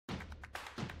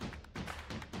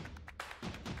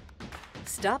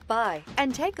Stop by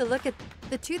and take a look at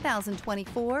the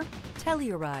 2024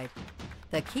 Telluride.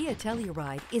 The Kia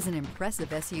Telluride is an impressive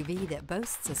SUV that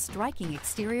boasts a striking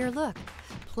exterior look,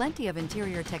 plenty of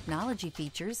interior technology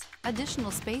features, additional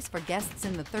space for guests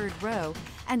in the third row,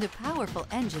 and a powerful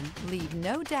engine leave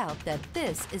no doubt that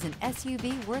this is an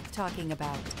SUV worth talking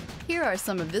about. Here are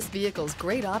some of this vehicle's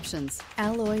great options: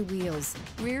 alloy wheels,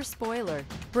 rear spoiler,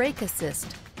 brake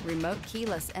assist, remote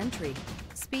keyless entry,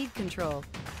 speed control,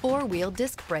 four-wheel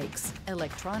disc brakes,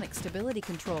 electronic stability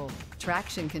control,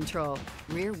 traction control,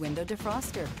 rear window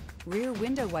defroster, rear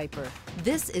window wiper.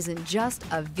 This isn't just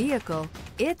a vehicle,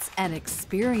 it's an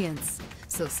experience.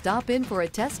 So stop in for a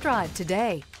test drive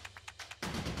today.